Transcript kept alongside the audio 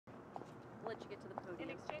you get to the podium.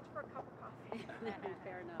 In exchange for a cup of coffee.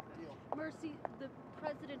 Fair enough. Mercy, the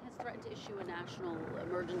president has threatened to issue a national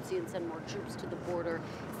emergency and send more troops to the border.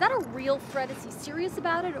 Is that a real threat? Is he serious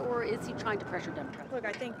about it, or is he trying to pressure Democrats? Look,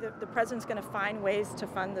 I think the president's going to find ways to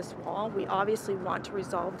fund this wall. We obviously want to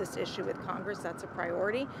resolve this issue with Congress. That's a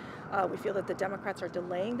priority. We feel that the Democrats are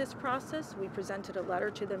delaying this process. We presented a letter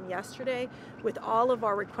to them yesterday with all of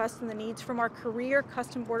our requests and the needs from our career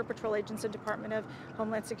Custom Border Patrol agents and Department of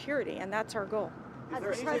Homeland Security, and that's our goal. Has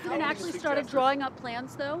the president actually started drawing up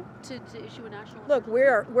plans, though, to issue a national? Look,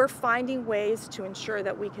 we're finding ways to ensure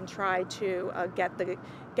that we can try to get the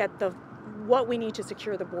what we need to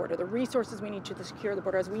secure the border, the resources we need to secure the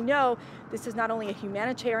border. As we know, this is not only a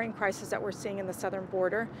humanitarian crisis that we're seeing in the southern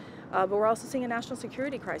border, but we're also seeing a national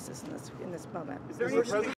security crisis in this moment.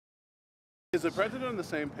 Is the president on the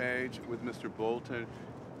same page with Mr. Bolton?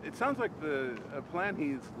 It sounds like the plan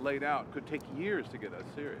he's laid out could take years to get us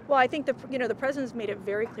Syria. Well, I think the president's made it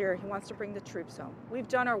very clear he wants to bring the troops home. We've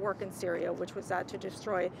done our work in Syria, which was that to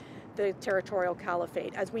destroy the territorial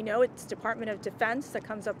caliphate. As we know, it's Department of Defense that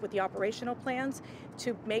comes up with the operational plans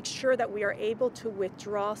to make sure that we are able to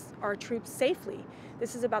withdraw our troops safely.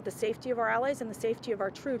 This is about the safety of our allies and the safety of our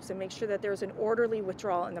troops, and make sure that there's an orderly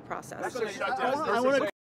withdrawal in the process.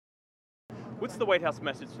 What's the White House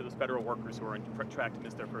message to those federal workers who are on track to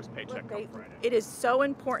miss their first paycheck on Friday? It is so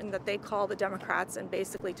important that they call the Democrats and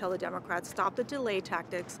basically tell the Democrats, stop the delay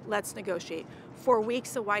tactics, let's negotiate. For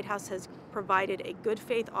weeks, the White House has provided a good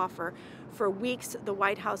faith offer. For weeks, the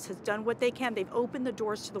White House has done what they can. They've opened the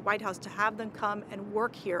doors to the White House to have them come and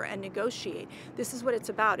work here and negotiate. This is what it's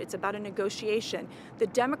about. It's about a negotiation. The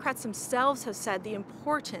Democrats themselves have said the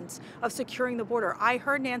importance of securing the border. I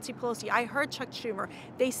heard Nancy Pelosi, I heard Chuck Schumer.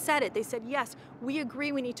 They said it. They said, yes, we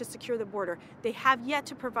agree we need to secure the border. They have yet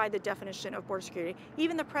to provide the definition of border security.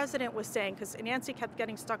 Even the president was saying, because Nancy kept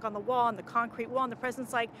getting stuck on the wall, on the concrete wall, and the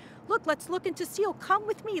president's like, look, let's look into steel. Come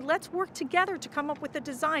with me. Let's work together to come up with a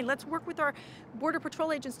design. Let's work with our Border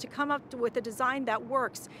Patrol agents to come up with a design that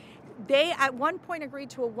works. They at one point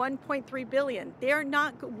agreed to a $1.3 billion.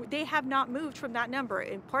 They have not moved from that number.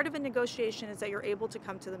 And part of a negotiation is that you're able to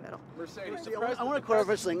come to the middle. I want to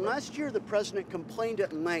clarify something. Last year, the president complained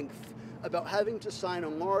at length about having to sign a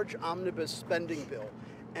large omnibus spending bill.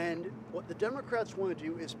 And what the Democrats want to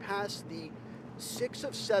do is pass the 6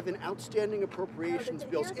 of 7 outstanding appropriations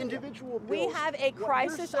bills, individual bills. We have a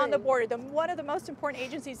crisis on the border. One of the most important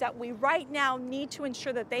agencies that we right now need to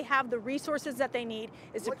ensure that they have the resources that they need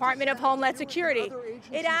is Department of Homeland Security.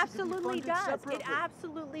 It absolutely does. It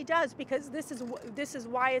absolutely does, because this is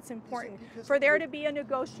why it's important for there to be a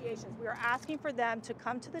negotiation. We are asking for them to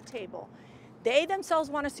come to the table. They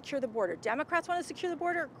themselves want to secure the border. Democrats want to secure the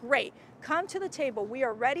border? Great. Come to the table. We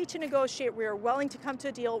are ready to negotiate. We are willing to come to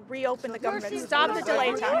a deal, reopen the government, stop the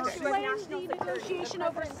delay tactics. The negotiation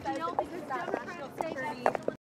over steel, because